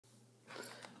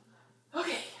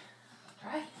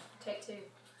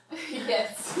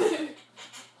Yes.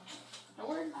 Now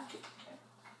where did my picture go?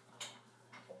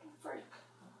 Freak.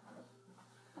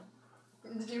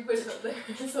 Did you put it up there?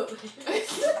 It's up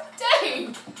there.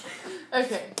 Dang!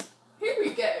 Okay, here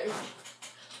we go.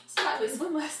 Let's try this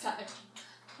one last time.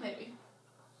 Maybe.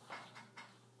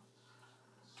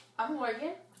 I'm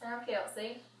Morgan. And I'm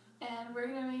Kelsey. And we're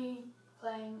going to be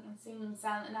playing and singing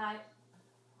Silent Night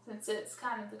since it's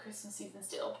kind of the Christmas season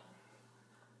still.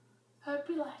 Hope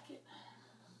you like it.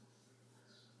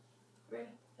 Ready?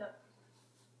 Yep.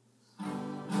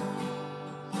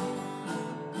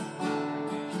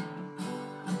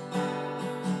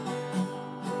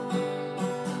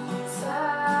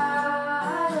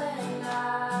 Silent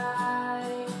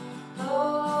night,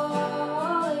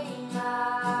 holy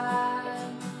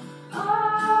night,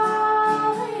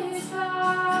 all is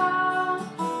calm,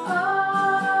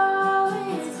 all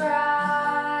is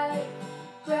bright,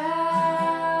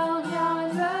 round yon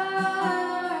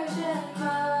virgin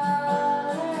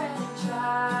mother and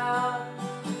child,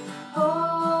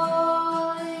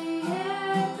 holy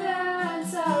infant,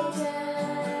 so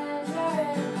tender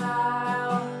and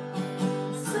mild.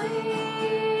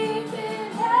 Sleep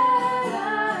in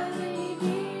heavenly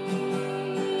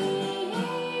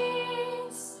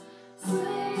peace.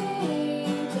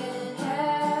 Sleep in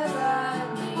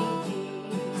heavenly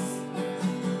peace.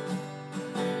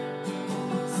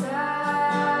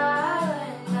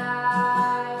 Silent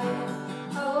night,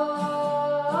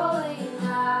 holy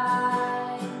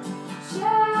night.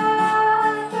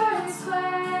 Shepherds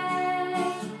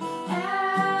quake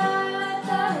at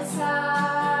the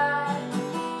sight.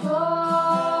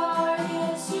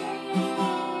 Glorious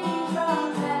streaming from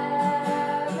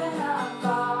heaven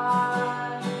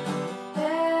afar.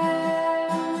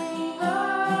 Heavenly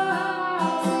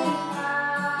hosts sing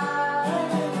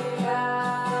hallelujah.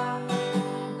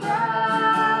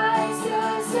 Christ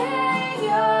the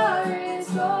Savior is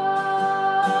born.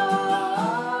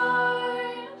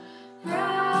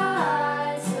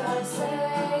 Christ the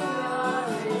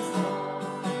Savior is born.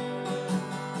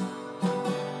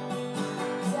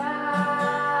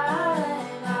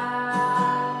 Silent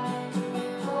night,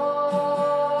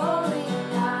 holy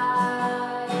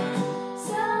night,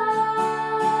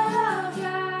 Son of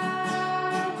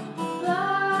God,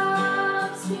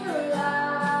 love's pure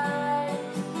light,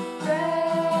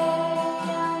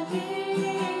 rain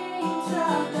beams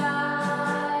from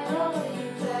thine holy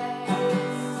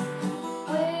face,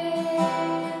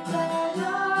 with the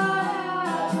joy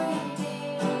of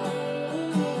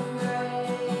redeeming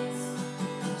grace.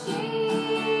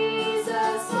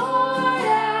 Jesus, Lord,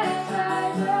 at thy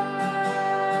birth.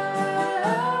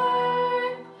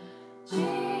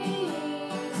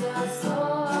 Jesus,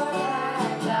 Lord,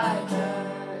 at thy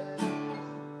birth.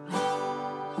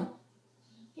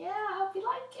 Yeah, I hope you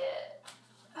like it.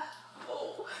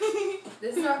 Oh.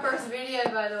 This is our first video,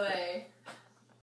 by the way.